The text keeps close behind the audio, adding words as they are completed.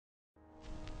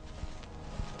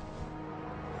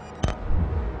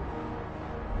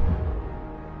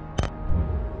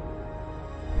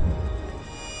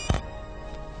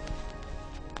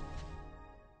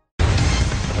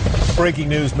Breaking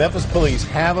news, Memphis police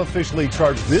have officially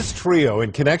charged this trio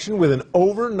in connection with an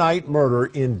overnight murder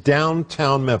in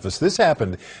downtown Memphis. This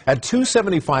happened at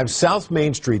 275 South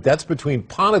Main Street. That's between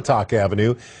Pontotoc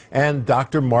Avenue and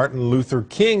Dr. Martin Luther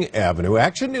King Avenue.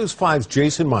 Action News 5's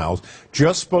Jason Miles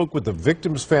just spoke with the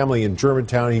victim's family in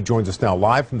Germantown. He joins us now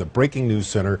live from the Breaking News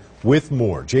Center with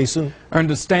more. Jason?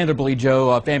 Understandably,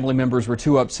 Joe, family members were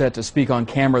too upset to speak on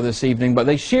camera this evening, but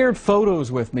they shared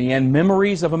photos with me and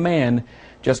memories of a man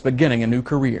just beginning a new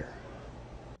career.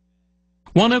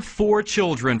 One of 4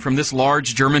 children from this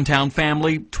large Germantown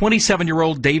family,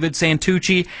 27-year-old David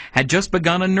Santucci had just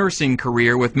begun a nursing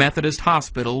career with Methodist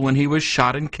Hospital when he was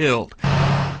shot and killed.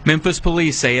 Memphis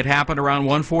police say it happened around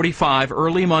 1:45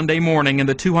 early Monday morning in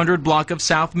the 200 block of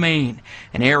South Main,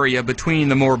 an area between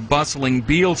the more bustling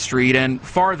Beale Street and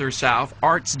farther south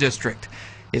Arts District.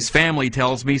 His family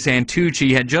tells me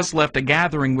Santucci had just left a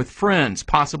gathering with friends,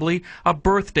 possibly a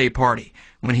birthday party,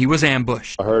 when he was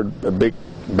ambushed. I heard a big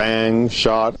bang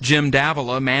shot. Jim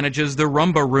Davila manages the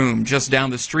Rumba Room just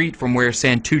down the street from where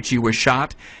Santucci was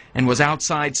shot and was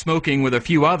outside smoking with a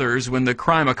few others when the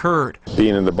crime occurred.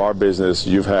 Being in the bar business,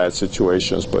 you've had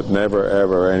situations, but never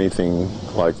ever anything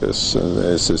like this. And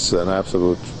it's just an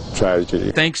absolute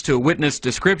tragedy. Thanks to witness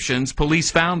descriptions, police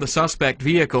found the suspect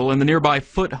vehicle in the nearby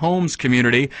Foot Homes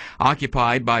community,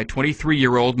 occupied by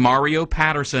 23-year-old Mario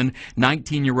Patterson,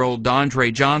 19-year-old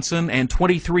Dondre Johnson, and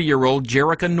 23-year-old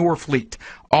Jerica Norfleet,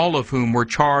 all of whom were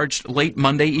charged late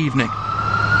Monday evening.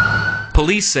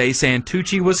 Police say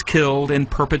Santucci was killed in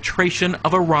perpetration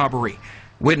of a robbery.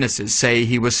 Witnesses say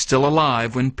he was still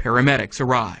alive when paramedics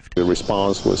arrived. The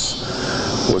response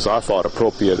was I thought,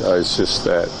 appropriate. It's just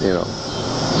that,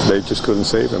 they just couldn't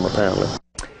save him, apparently.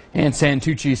 And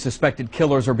Santucci's suspected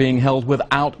killers are being held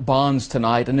without bonds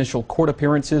tonight. Initial court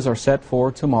appearances are set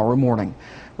for tomorrow morning.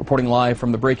 Reporting live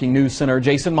from the Breaking News Center,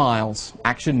 Jason Miles,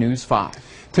 Action News 5.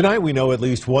 Tonight we know at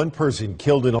least one person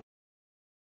killed in